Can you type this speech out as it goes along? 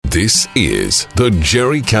This is the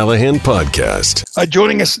Jerry Callahan Podcast.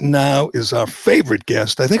 Joining us now is our favorite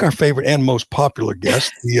guest, I think our favorite and most popular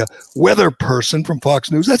guest, the weather person from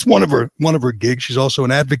Fox News. That's one of her gigs. She's also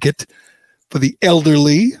an advocate for the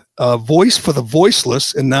elderly, voice for the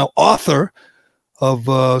voiceless, and now author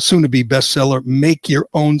of soon-to-be bestseller, Make Your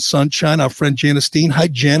Own Sunshine, our friend Janice Dean. Hi,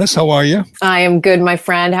 Janice. How are you? I am good, my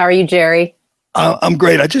friend. How are you, Jerry? I'm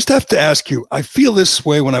great. I just have to ask you, I feel this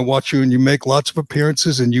way when I watch you and you make lots of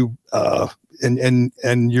appearances and you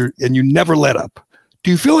you never let up.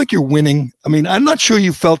 Do you feel like you're winning? I mean, I'm not sure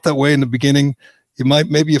you felt that way in the beginning.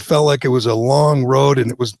 Maybe you felt like it was a long road and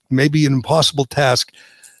it was maybe an impossible task,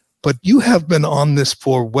 but you have been on this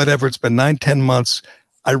for whatever, it's been 9-10 months.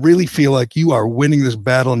 I really feel like you are winning this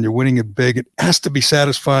battle and you're winning it big. It has to be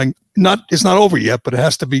satisfying. It's not over yet, but it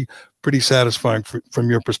has to be pretty satisfying from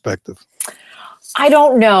your perspective. I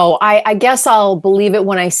don't know. I guess I'll believe it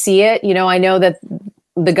when I see it. You know, I know that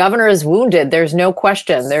the governor is wounded. There's no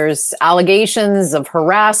question. There's allegations of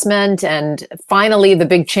harassment, and finally the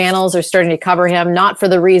big channels are starting to cover him, not for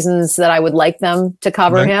the reasons that I would like them to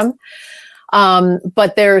cover him.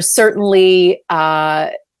 But there's certainly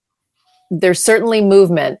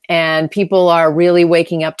movement, and people are really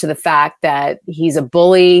waking up to the fact that he's a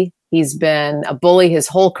bully. He's been a bully his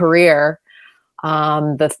whole career.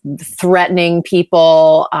 The threatening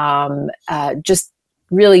people, just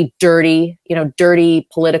really dirty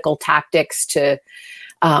political tactics to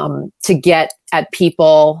get at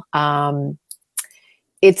people.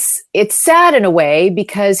 It's sad in a way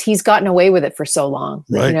because he's gotten away with it for so long.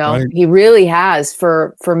 Right, right. He really has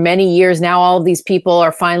for many years now. All of these people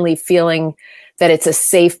are finally feeling that it's a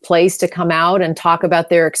safe place to come out and talk about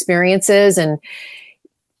their experiences. And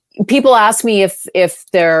people ask me if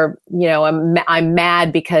they're, I'm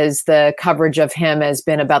mad because the coverage of him has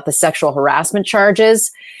been about the sexual harassment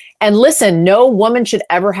charges. And listen, no woman should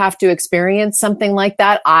ever have to experience something like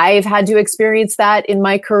that. I've had to experience that in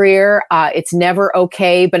my career. It's never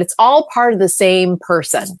okay, but it's all part of the same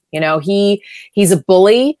person. He's a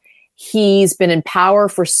bully. He's been in power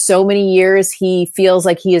for so many years. He feels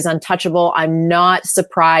like he is untouchable. I'm not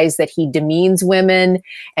surprised that he demeans women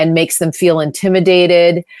and makes them feel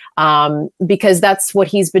intimidated, because that's what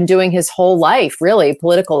he's been doing his whole life, really,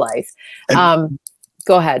 political life.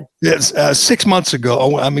 Go ahead. Yes, 6 months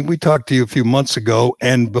ago. I mean, we talked to you a few months ago,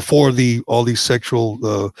 and before all these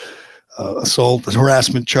sexual assault,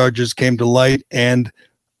 harassment charges came to light, and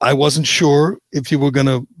I wasn't sure if you were going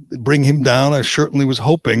to bring him down. I certainly was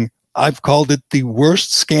hoping. I've called it the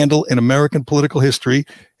worst scandal in American political history.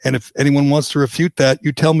 And if anyone wants to refute that,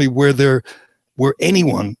 you tell me where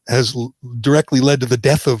anyone has directly led to the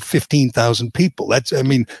death of 15,000 people. That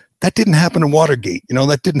didn't happen in Watergate.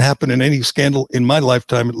 That didn't happen in any scandal in my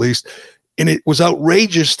lifetime, at least. And it was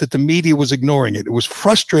outrageous that the media was ignoring it. It was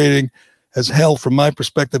frustrating as hell from my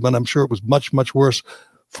perspective. And I'm sure it was much, much worse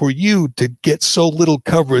for you to get so little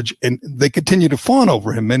coverage, and they continue to fawn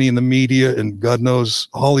over him, many in the media and God knows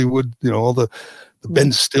Hollywood, all the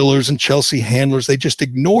Ben Stillers and Chelsea Handlers, they just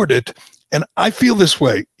ignored it. And I feel this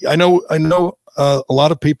way. I know a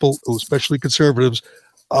lot of people, especially conservatives,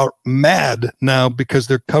 are mad now because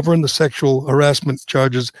they're covering the sexual harassment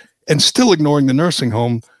charges and still ignoring the nursing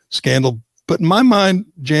home scandal. But in my mind,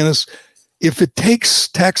 Janice, if it takes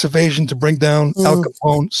tax evasion to bring down Al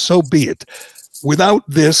Capone, so be it. Without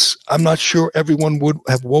this, I'm not sure everyone would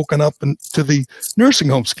have woken up to the nursing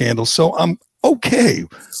home scandal. So I'm okay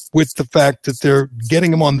with the fact that they're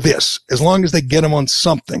getting him on this, as long as they get him on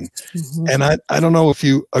something. Mm-hmm. And I don't know if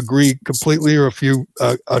you agree completely or if you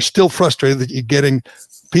are still frustrated that you're getting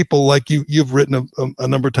people like you've written a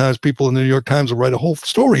number of times, people in the New York Times will write a whole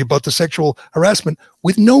story about the sexual harassment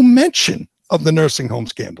with no mention of the nursing home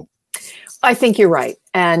scandal. I think you're right.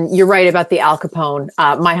 And you're right about the Al Capone.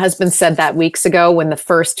 My husband said that weeks ago when the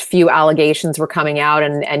first few allegations were coming out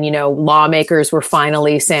and lawmakers were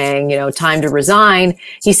finally saying, time to resign.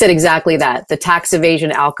 He said exactly that, the tax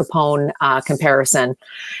evasion Al Capone comparison.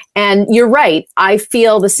 And you're right. I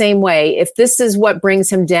feel the same way. If this is what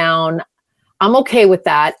brings him down, I'm okay with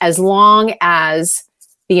that as long as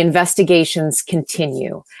the investigations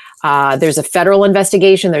continue. There's a federal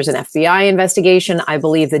investigation. There's an FBI investigation. I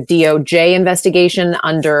believe the DOJ investigation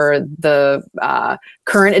under the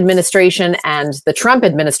current administration and the Trump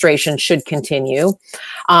administration should continue.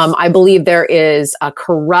 I believe there is a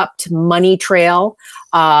corrupt money trail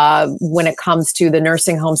when it comes to the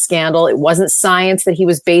nursing home scandal. It wasn't science that he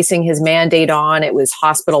was basing his mandate on. It was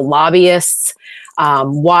hospital lobbyists.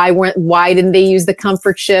 Why didn't they use the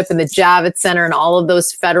Comfort Ship and the Javits Center and all of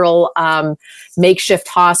those federal makeshift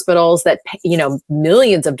hospitals that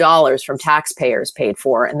millions of dollars from taxpayers paid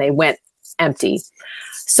for, and they went empty.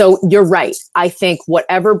 So you're right. I think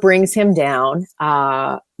whatever brings him down,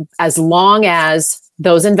 as long as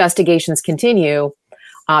those investigations continue,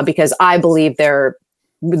 because I believe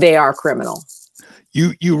they are criminal.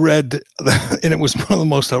 You read, and it was one of the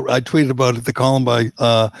most, I tweeted about it, the column by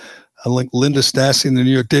Linda Stassi in the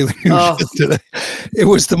New York Daily News today. It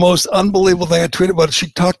was the most unbelievable thing. I tweeted about it. She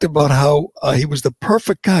talked about how he was the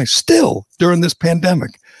perfect guy still during this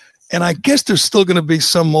pandemic. And I guess there's still going to be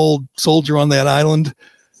some old soldier on that island.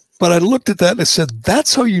 But I looked at that and I said,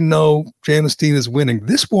 that's how you know Janice Dean is winning.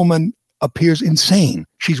 This woman appears insane.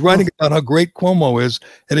 She's writing about how great Cuomo is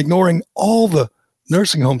and ignoring all the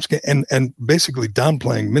nursing homes and basically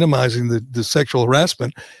downplaying, minimizing the sexual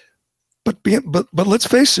harassment. But let's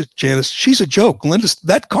face it, Janice, she's a joke.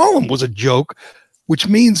 That column was a joke, which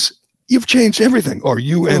means you've changed everything. Or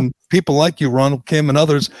you and people like you, Ronald Kim and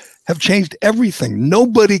others, have changed everything.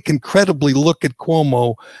 Nobody can credibly look at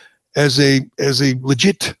Cuomo as a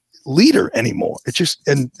legit leader anymore. It's just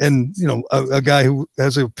and you know a guy who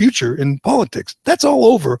has a future in politics. That's all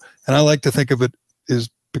over, and I like to think of it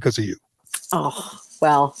is because of you. Oh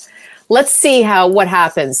well, let's see what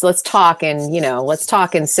happens. Let's talk in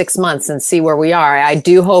 6 months and see where we are. I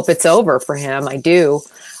do hope it's over for him. I do.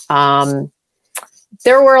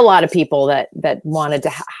 There were a lot of people that wanted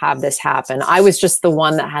to have this happen. I was just the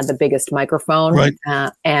one that had the biggest microphone, right?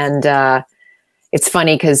 And it's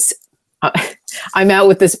funny because I'm out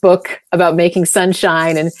with this book about making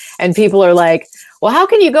sunshine, and people are like, well, how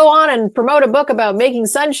can you go on and promote a book about making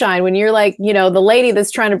sunshine when you're like, the lady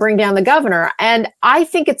that's trying to bring down the governor? And I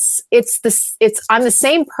think I'm the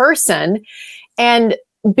same person. And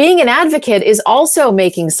being an advocate is also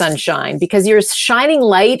making sunshine, because you're shining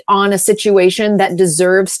light on a situation that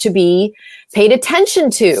deserves to be paid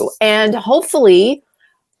attention to. And hopefully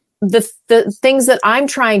the things that I'm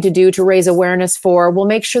trying to do to raise awareness for will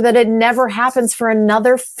make sure that it never happens for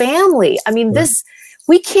another family. I mean,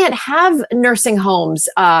 we can't have nursing homes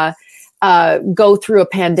go through a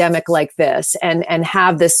pandemic like this and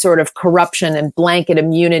have this sort of corruption and blanket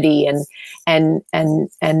immunity and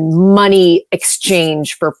money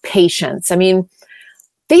exchange for patients. I mean,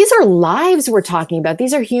 these are lives we're talking about.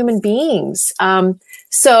 These are human beings.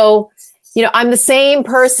 So, I'm the same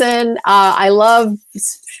person. I love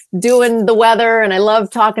doing the weather, and I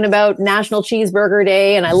love talking about National Cheeseburger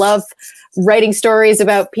Day, and I love writing stories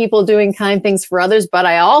about people doing kind things for others. But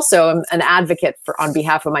I also am an advocate on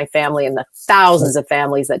behalf of my family and the thousands of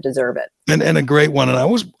families that deserve it. And a great one.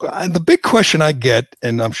 And the big question I get,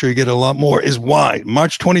 and I'm sure you get a lot more, is why?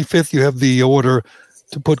 March 25th, you have the order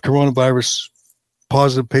to put coronavirus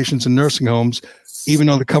positive patients in nursing homes, even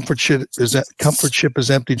though the comfort ship is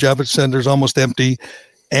empty, Javits Center is almost empty.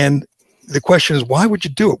 And the question is, why would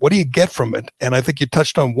you do it? What do you get from it? And I think you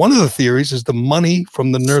touched on one of the theories is the money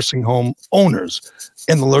from the nursing home owners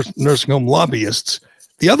and the nursing home lobbyists.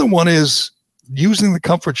 The other one is using the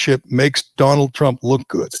comfort ship makes Donald Trump look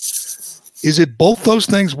good. Is it both those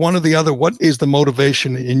things, one or the other? What is the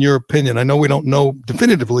motivation in your opinion? I know we don't know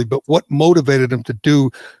definitively, but what motivated him to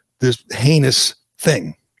do this heinous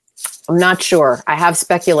thing? I'm not sure. I have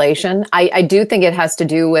speculation. I do think it has to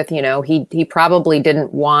do with, he probably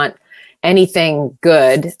didn't want anything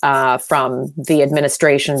good from the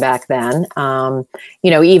administration back then.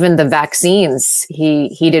 Even the vaccines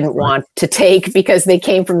he didn't want to take because they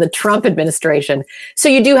came from the Trump administration. So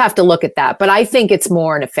you do have to look at that. But I think it's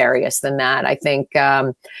more nefarious than that. I think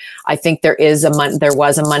there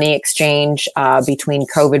was a money exchange between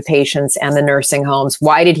COVID patients and the nursing homes.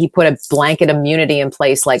 Why did he put a blanket immunity in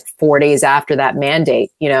place like 4 days after that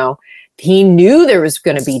mandate? He knew there was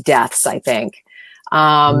going to be deaths, I think.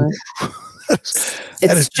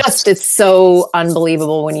 It's so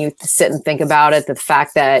unbelievable when you sit and think about it, the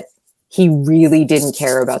fact that he really didn't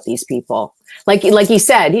care about these people. Like he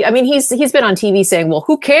said, he's been on TV saying, well,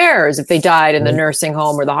 who cares if they died in the nursing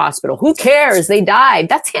home or the hospital? Who cares? They died.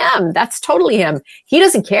 That's him. That's totally him. He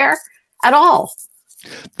doesn't care at all.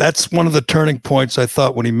 That's one of the turning points, I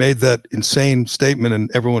thought, when he made that insane statement and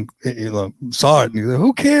everyone saw it. And said,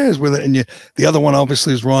 who cares with it? And the other one,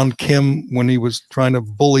 obviously, is Ron Kim when he was trying to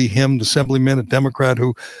bully him, the assemblyman, a Democrat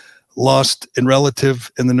who lost a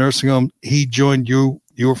relative in the nursing home. He joined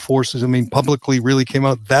your forces. Publicly really came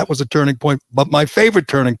out. That was a turning point. But my favorite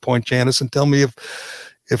turning point, Janice, and tell me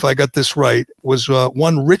if I got this right, was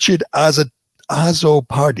one Richard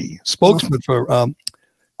Azzopardi, spokesman for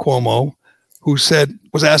Cuomo, who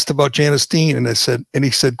was asked about Janice Dean, and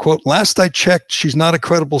he said, quote, last I checked, she's not a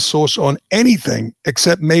credible source on anything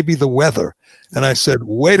except maybe the weather. And I said,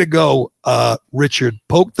 way to go, Richard,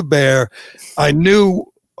 poke the bear. I knew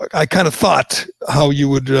I kind of thought how you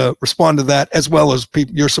would respond to that, as well as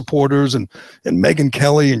your supporters and Megyn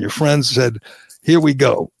Kelly and your friends said, here we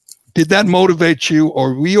go. Did that motivate you,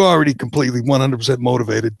 or were you already completely 100%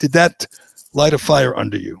 motivated? Did that light a fire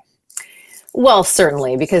under you? Well,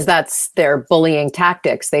 certainly, because that's their bullying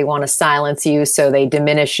tactics. They want to silence you, so they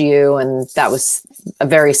diminish you. And that was a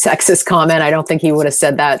very sexist comment. I don't think he would have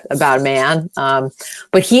said that about a man.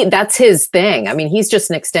 But that's his thing. I mean, he's just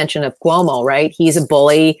an extension of Cuomo, right? He's a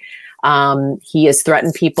bully. He has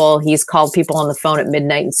threatened people. He's called people on the phone at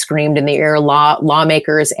midnight and screamed in the ear,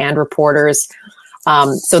 lawmakers and reporters.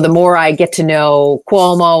 So the more I get to know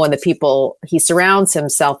Cuomo and the people he surrounds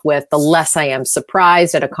himself with, the less I am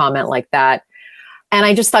surprised at a comment like that. And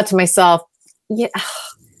I just thought to myself, yeah,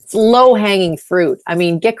 it's low hanging fruit. I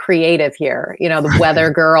mean, get creative here. You know, the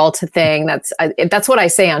weather girl thing. That's what I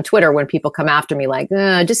say on Twitter when people come after me, like,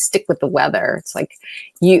 just stick with the weather. It's like,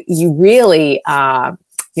 you really,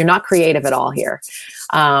 you're not creative at all here.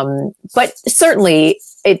 But certainly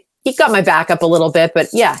he got my back up a little bit, but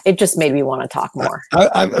yeah, it just made me want to talk more.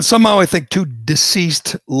 Somehow I think two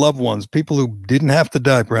deceased loved ones, people who didn't have to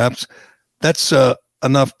die, perhaps, that's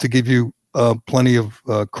enough to give you plenty of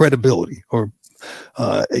credibility, or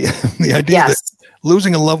the idea that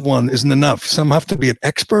losing a loved one isn't enough. Some have to be an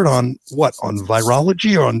expert on what? On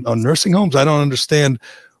virology or on nursing homes? I don't understand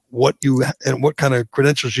what kind of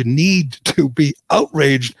credentials you need to be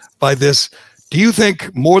outraged by this. Do you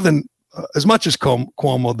think more than as much as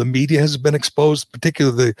Cuomo, the media has been exposed,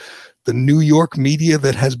 particularly the New York media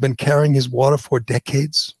that has been carrying his water for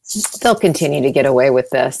decades? They'll continue to get away with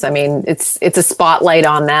this. I mean, it's a spotlight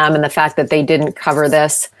on them, and the fact that they didn't cover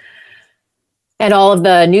this. And all of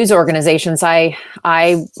the news organizations, I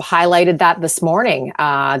highlighted that this morning,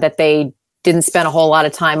 that they didn't spend a whole lot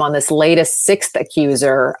of time on this latest sixth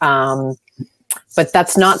accuser. But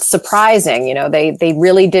that's not surprising. You know, they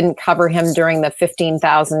really didn't cover him during the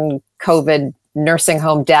 15,000 COVID nursing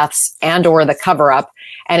home deaths and or the cover up,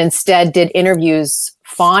 and instead did interviews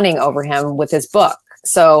fawning over him with his book.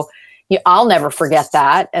 So I'll never forget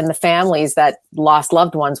that. And the families that lost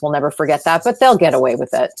loved ones will never forget that, but they'll get away with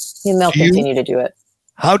it. And they'll continue to do it.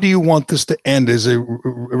 How do you want this to end? Is a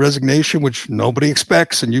resignation, which nobody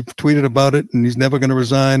expects, and you've tweeted about it, and he's never going to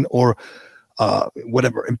resign, or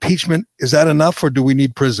whatever, impeachment, is that enough, or do we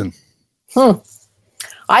need prison?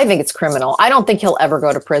 I think it's criminal. I don't think he'll ever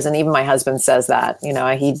go to prison. Even my husband says that. You know,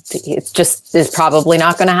 it's just is probably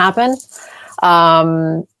not going to happen.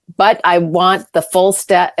 But I want the full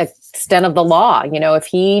extent of the law. You know, if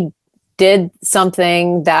he did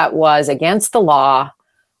something that was against the law,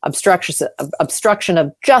 obstruction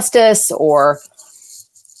of justice, or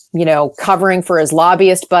covering for his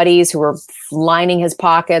lobbyist buddies who were lining his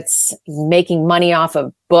pockets, making money off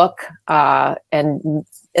of book, and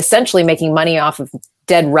essentially making money off of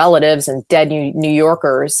dead relatives and dead New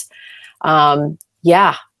Yorkers.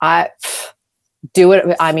 I do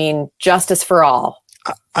it. I mean, justice for all.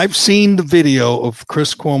 I've seen the video of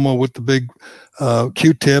Chris Cuomo with the big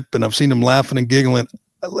Q-tip, and I've seen him laughing and giggling.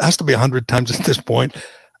 It has to be 100 times at this point.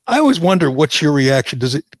 I always wonder, what's your reaction?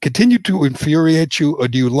 Does it continue to infuriate you, or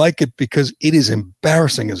do you like it because it is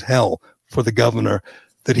embarrassing as hell for the governor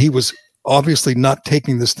that he was obviously not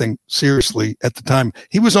taking this thing seriously at the time?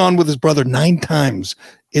 He was on with his brother 9 times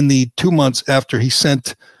in the 2 months after he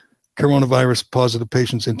sent coronavirus positive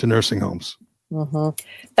patients into nursing homes. Mm-hmm.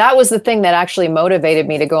 That was the thing that actually motivated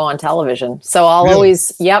me to go on television. So I'll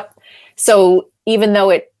So even though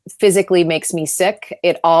it physically makes me sick,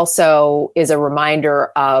 it also is a reminder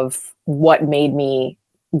of what made me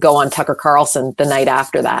go on Tucker Carlson the night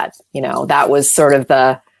after that. That was sort of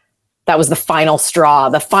the final straw,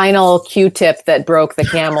 the final Q-tip that broke the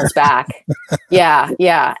camel's back.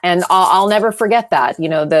 Yeah. And I'll never forget that.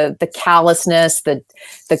 The callousness,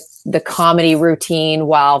 the comedy routine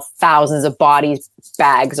while thousands of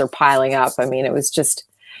bags are piling up. I mean, it was just,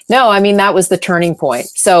 that was the turning point.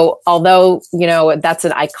 So although, that's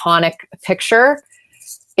an iconic picture,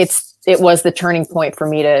 it was the turning point for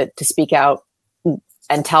me to speak out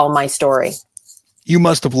and tell my story. You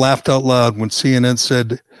must have laughed out loud when CNN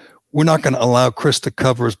said, we're not going to allow Chris to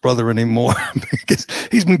cover his brother anymore because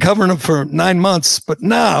he's been covering him for 9 months. But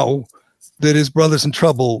now that his brother's in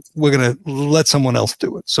trouble, we're going to let someone else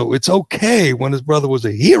do it. So it's okay when his brother was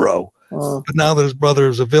a hero, but now that his brother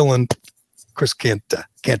is a villain, Chris can't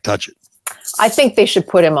touch it. I think they should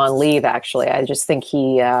put him on leave. Actually, I just think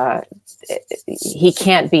he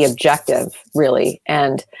can't be objective, really,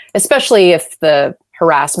 and especially if the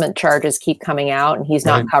harassment charges keep coming out and he's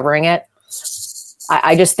not covering it.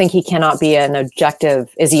 I just think he cannot be an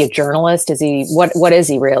objective. Is he a journalist? Is he what is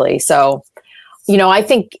he really? So I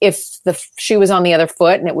think if the shoe was on the other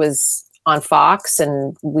foot and it was on Fox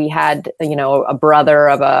and we had, a brother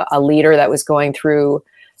of a leader that was going through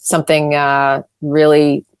something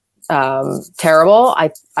really terrible,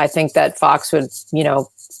 I think that Fox would,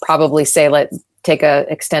 probably say, take a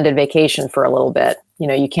extended vacation for a little bit.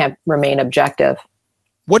 You can't remain objective.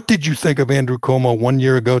 What did you think of Andrew Cuomo 1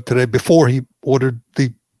 year ago today, before he ordered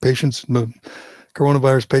the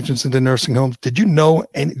coronavirus patients into nursing homes? Did you know,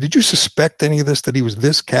 and did you suspect any of this, that he was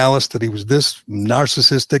this callous, that he was this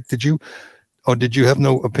narcissistic? Did you have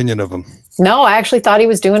no opinion of him? No, I actually thought he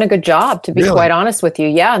was doing a good job, to be quite honest with you.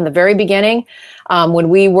 Yeah. In the very beginning, when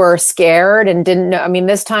we were scared and didn't know,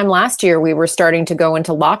 this time last year, we were starting to go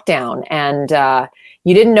into lockdown, and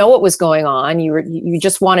you didn't know what was going on. You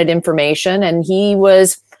just wanted information, and he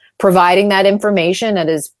was providing that information at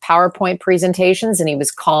his PowerPoint presentations, and he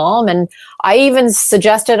was calm. And I even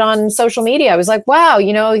suggested on social media, I was like, wow,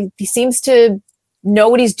 he seems to know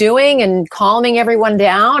what he's doing and calming everyone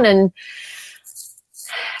down. And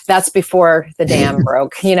that's before the dam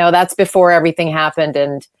broke, that's before everything happened.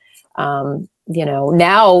 And,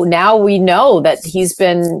 now we know that he's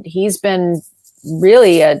been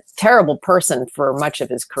really a terrible person for much of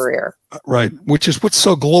his career. Right. Which is what's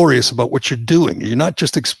so glorious about what you're doing. You're not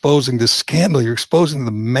just exposing this scandal, you're exposing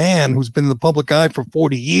the man who's been in the public eye for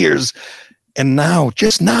 40 years. And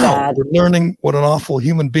just now, we're learning what an awful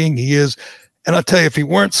human being he is. And I'll tell you, if he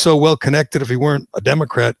weren't so well connected, if he weren't a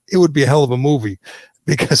Democrat, it would be a hell of a movie.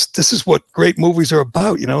 Because this is what great movies are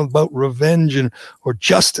about, about revenge or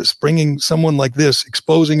justice, bringing someone like this,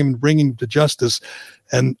 exposing him and bringing him to justice.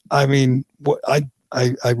 And I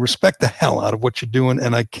respect the hell out of what you're doing,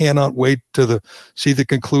 and I cannot wait to see the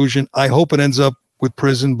conclusion. I hope it ends up with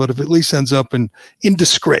prison, but if it at least ends up in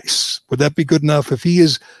disgrace, would that be good enough? If he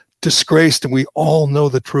is disgraced and we all know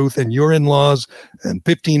the truth, and your in-laws and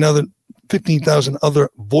 15,000 other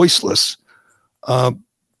voiceless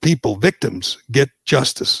people, victims, get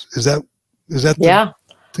justice. Is that? Yeah.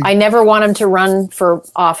 I never want him to run for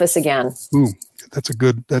office again. Ooh, that's a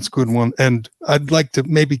good one. And I'd like to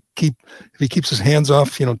maybe if he keeps his hands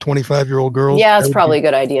off, 25-year-old girls. Yeah, that's probably a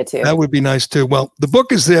good idea too. That would be nice too. Well, the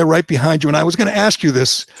book is there right behind you. And I was going to ask you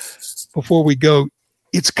this before we go.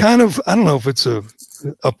 It's kind of, I don't know if it's a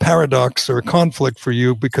paradox or a conflict for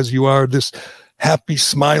you, because you are this happy,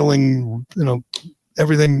 smiling,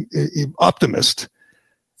 everything optimist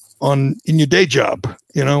in your day job,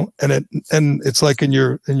 and it's like in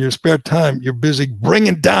your spare time, you're busy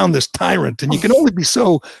bringing down this tyrant, and you can only be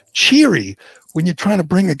so cheery when you're trying to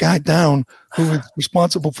bring a guy down who is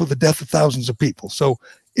responsible for the death of thousands of people. So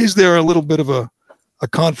is there a little bit of a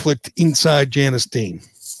conflict inside Janice Dean?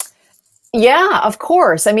 Yeah, of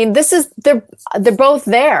course. They're both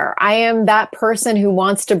there. I am that person who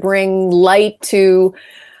wants to bring light to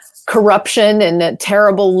corruption and a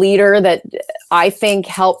terrible leader that I think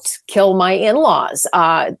helped kill my in-laws.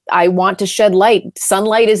 I want to shed light.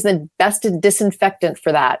 Sunlight is the best disinfectant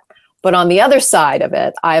for that. But on the other side of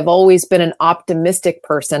it, I've always been an optimistic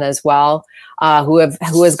person as well, who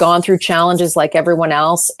has gone through challenges like everyone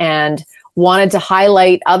else, and wanted to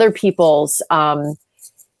highlight other people's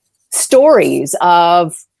stories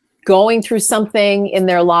of going through something in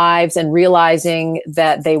their lives and realizing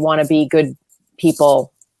that they want to be good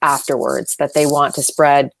people afterwards, that they want to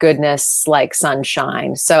spread goodness like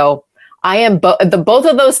sunshine. So I am both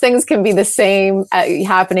of those things can be the same,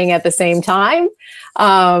 happening at the same time.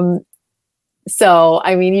 So,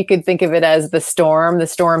 you could think of it as the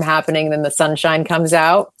storm happening, then the sunshine comes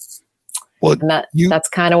out. Well, and that's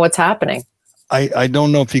kind of what's happening. I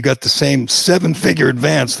don't know if you got the same 7-figure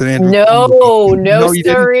advance that Andrew. No,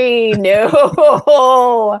 sirree,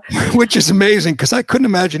 no. Which is amazing, because I couldn't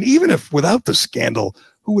imagine, even if without the scandal,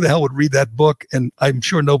 who the hell would read that book? And I'm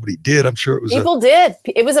sure nobody did. I'm sure it was. People did.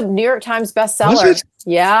 It was a New York Times bestseller. Was it?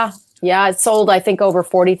 Yeah. It sold, I think, over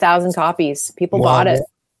 40,000 copies. People bought it.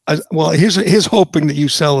 Here's hoping that you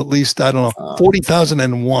sell at least, I don't know,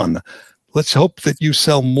 40,001. Let's hope that you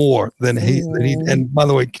sell more than he. And by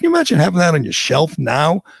the way, can you imagine having that on your shelf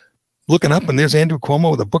now? Looking up, and there's Andrew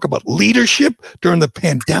Cuomo with a book about leadership during the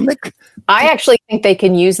pandemic. I actually think they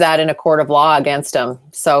can use that in a court of law against him.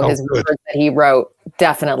 So his words that he wrote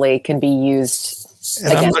definitely can be used.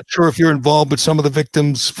 And I'm not sure if you're involved, but some of the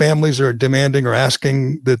victims' families are demanding or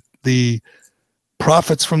asking that the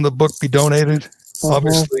profits from the book be donated. Mm-hmm.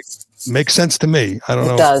 Obviously, makes sense to me. I don't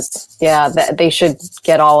know. It does. Yeah, they should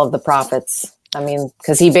get all of the profits.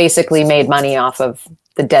 Because he basically made money off of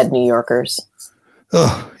the dead New Yorkers.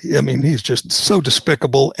 Oh, he's just so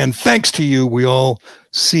despicable. And thanks to you, we all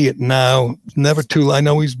see it now. Never too. I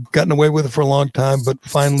know he's gotten away with it for a long time, but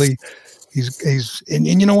finally, And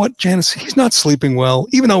you know what, Janice? He's not sleeping well,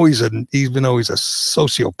 even though he's a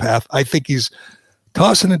sociopath. I think he's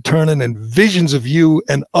tossing and turning, and visions of you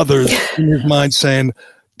and others in his mind saying,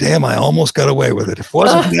 "Damn, I almost got away with it. If it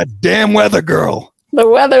wasn't that damn weather girl." The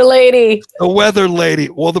weather lady. The weather lady.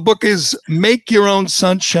 Well, the book is Make Your Own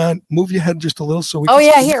Sunshine. Move your head just a little so we can. Oh,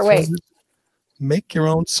 yeah, here, wait. Make Your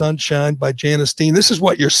Own Sunshine by Janice Dean. This is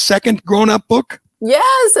what, your second grown-up book?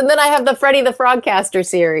 Yes, and then I have the Freddie the Frogcaster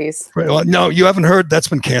series. Well, no, you haven't heard. That's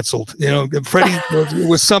been canceled. You know, Freddie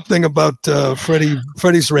was something about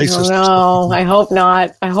Freddie's racist. Oh, no, I hope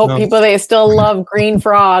not. I hope they still love green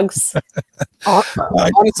frogs.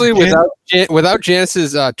 Honestly, without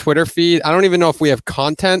Janice's Twitter feed, I don't even know if we have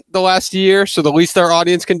content the last year. So the least our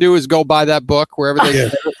audience can do is go buy that book wherever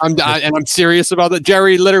they. I'm serious about that.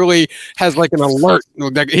 Jerry literally has like an alert.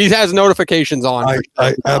 He has notifications on.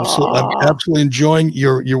 I'm absolutely enjoying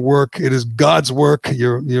your work. It is God's work.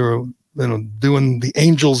 You're doing the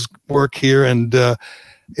angels' work here, and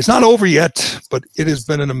it's not over yet. But it has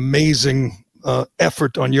been an amazing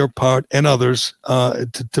effort on your part and others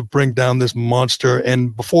to bring down this monster.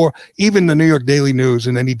 And before even the New York Daily News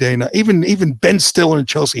and any day now, even Ben Stiller and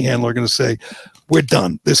Chelsea Handler are going to say, "We're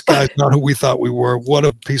done. This guy's not who we thought we were. What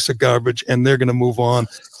a piece of garbage." And they're going to move on.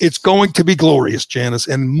 It's going to be glorious, Janice,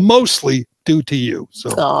 and mostly due to you. So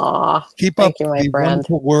keep up the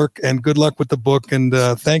wonderful work, and good luck with the book. And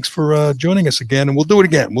thanks for joining us again. And we'll do it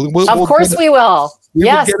again. Of course we will. We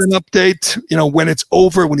will get an update, when it's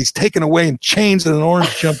over, when he's taken away in chains in an orange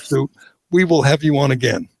jumpsuit. We will have you on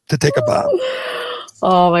again to take a bow.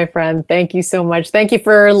 Oh, my friend. Thank you so much. Thank you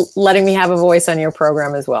for letting me have a voice on your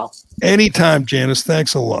program as well. Anytime, Janice.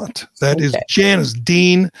 Thanks a lot. That is Janice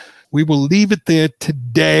Dean. We will leave it there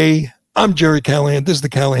today. I'm Jerry Callahan. This is the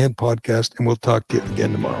Callahan Podcast, and we'll talk to you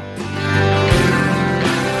again tomorrow.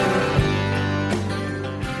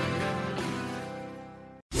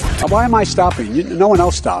 Why am I stopping? No one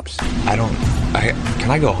else stops. Can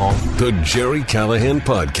I go home? The Jerry Callahan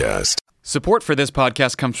Podcast. Support for this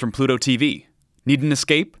podcast comes from Pluto TV. Need an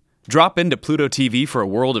escape? Drop into Pluto TV for a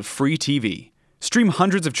world of free TV. Stream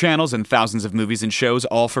hundreds of channels and thousands of movies and shows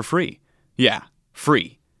all for free. Yeah,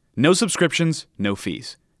 free. No subscriptions, no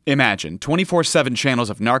fees. Imagine 24/7 channels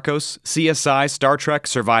of Narcos, CSI, Star Trek,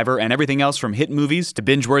 Survivor, and everything else from hit movies to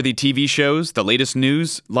binge-worthy TV shows, the latest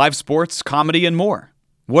news, live sports, comedy, and more.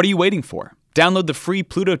 What are you waiting for? Download the free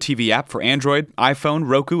Pluto TV app for Android, iPhone,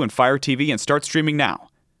 Roku, and Fire TV and start streaming now.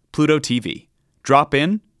 Pluto TV. Drop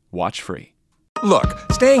in, watch free. Look,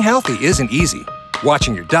 staying healthy isn't easy.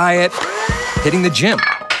 Watching your diet, hitting the gym,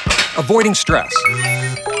 avoiding stress.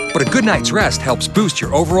 But a good night's rest helps boost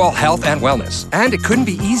your overall health and wellness. And it couldn't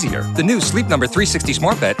be easier. The new Sleep Number 360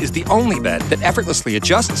 Smart Bed is the only bed that effortlessly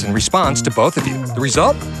adjusts and responds to both of you. The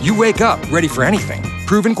result? You wake up ready for anything.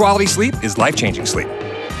 Proven quality sleep is life-changing sleep.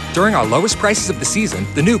 During our lowest prices of the season,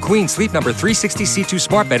 the new Queen Sleep Number 360 C2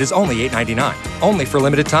 Smart Bed is only $8.99. Only for a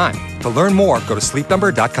limited time. To learn more, go to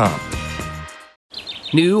sleepnumber.com.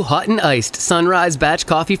 New hot and iced Sunrise Batch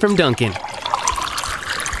Coffee from Dunkin'.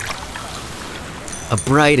 A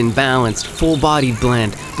bright and balanced, full-bodied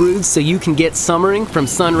blend brewed so you can get summering from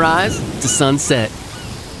sunrise to sunset.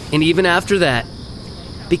 And even after that,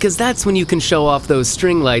 because that's when you can show off those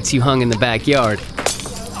string lights you hung in the backyard.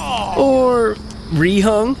 Or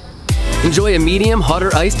rehung. Enjoy a medium,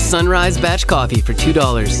 hotter iced Sunrise Batch Coffee for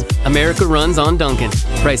 $2. America runs on Dunkin'.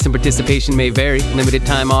 Price and participation may vary. Limited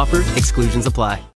time offer. Exclusions apply.